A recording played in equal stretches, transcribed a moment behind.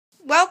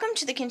Welcome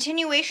to the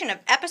continuation of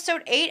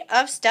Episode 8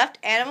 of Stuffed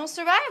Animal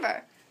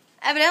Survivor.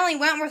 Evidently,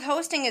 Wentworth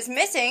Hosting is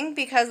missing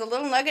because the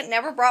little nugget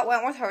never brought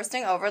Wentworth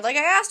Hosting over like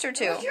I asked her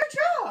to. What's your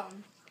job?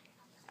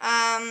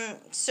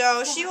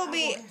 So she will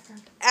be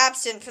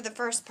absent for the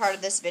first part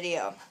of this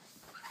video.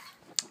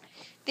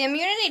 The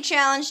immunity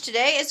challenge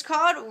today is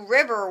called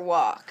River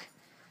Walk.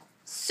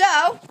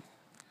 So,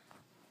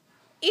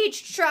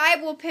 each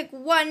tribe will pick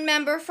one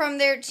member from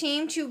their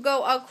team to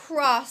go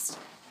across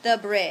the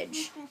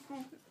bridge.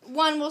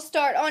 One will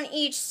start on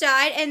each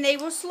side, and they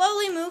will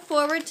slowly move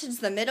forward to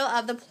the middle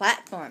of the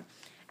platform.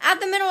 At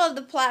the middle of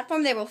the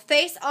platform, they will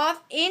face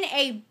off in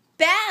a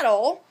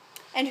battle,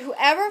 and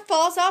whoever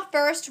falls off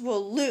first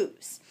will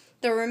lose.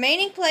 The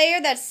remaining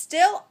player that's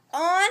still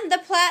on the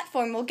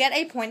platform will get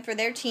a point for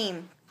their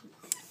team.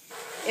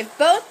 If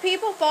both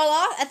people fall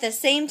off at the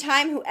same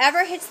time,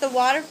 whoever hits the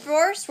water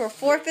first will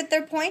forfeit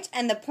their point,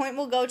 and the point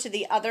will go to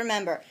the other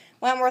member.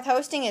 Wentworth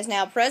Hosting is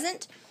now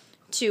present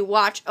to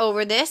watch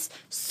over this.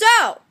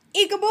 So,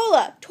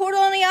 Ikabula,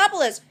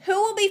 Tortoloniopolis,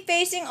 who will be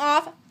facing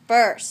off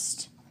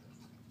first?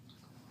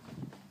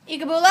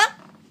 Ikabula,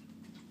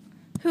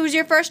 who's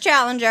your first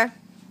challenger?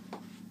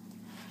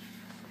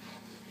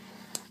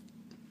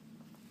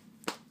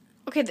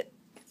 Okay,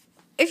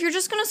 if you're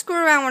just going to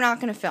screw around, we're not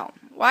going to film.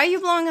 Why are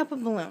you blowing up a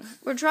balloon?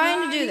 We're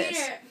trying to do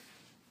this.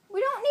 We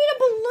don't need a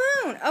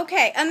balloon.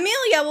 Okay,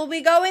 Amelia will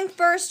be going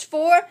first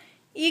for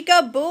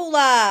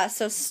Ikabula.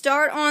 So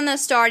start on the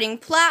starting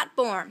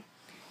platform.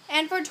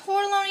 And for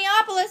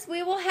Tortoloniopolis,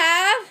 we will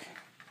have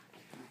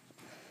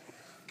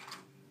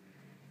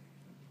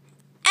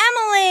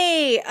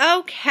Emily.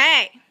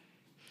 Okay.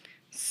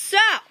 So,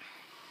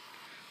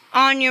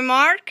 on your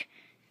mark,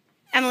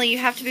 Emily, you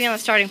have to be on the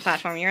starting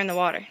platform. You're in the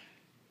water.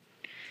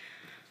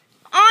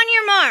 On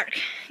your mark,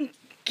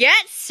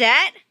 get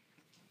set,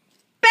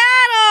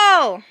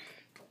 battle!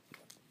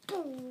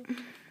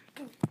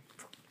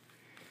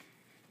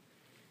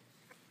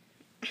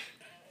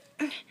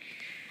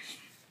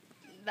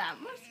 That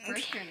was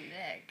freaking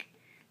Nick.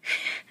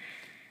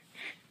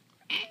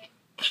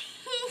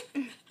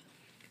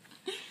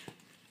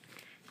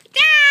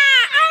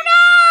 Oh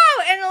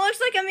no! And it looks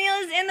like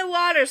Amelia's in the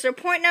water, so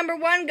point number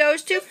 1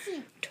 goes to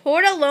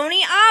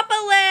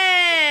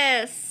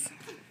Tortoloniopolis.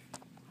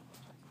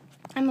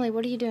 Emily,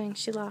 what are you doing?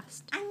 She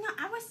lost.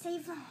 I was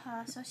saving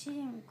her so she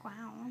didn't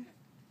drown.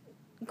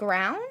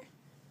 Drown?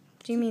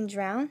 Do you mean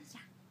drown?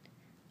 Yeah.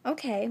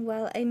 Okay,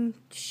 well, I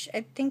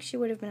think she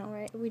would have been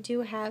alright. We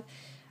do have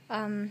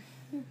a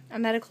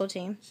medical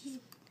team.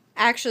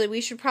 Actually,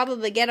 we should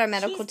probably get our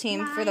medical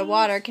team for the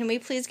water. Can we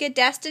please get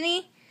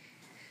Destiny?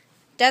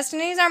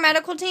 Destiny's our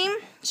medical team.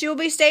 She will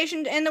be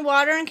stationed in the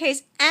water in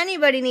case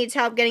anybody needs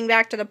help getting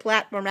back to the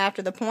platform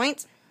after the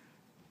points.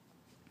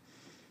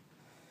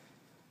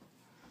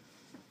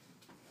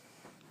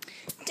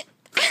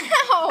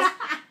 Ow!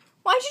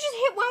 Why'd you just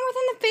hit Wentworth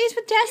in the face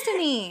with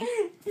Destiny?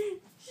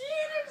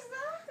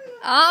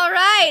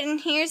 Alright, and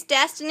here's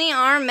Destiny,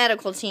 our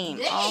medical team.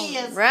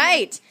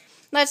 Alright,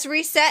 let's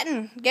reset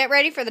and get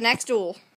ready for the next duel.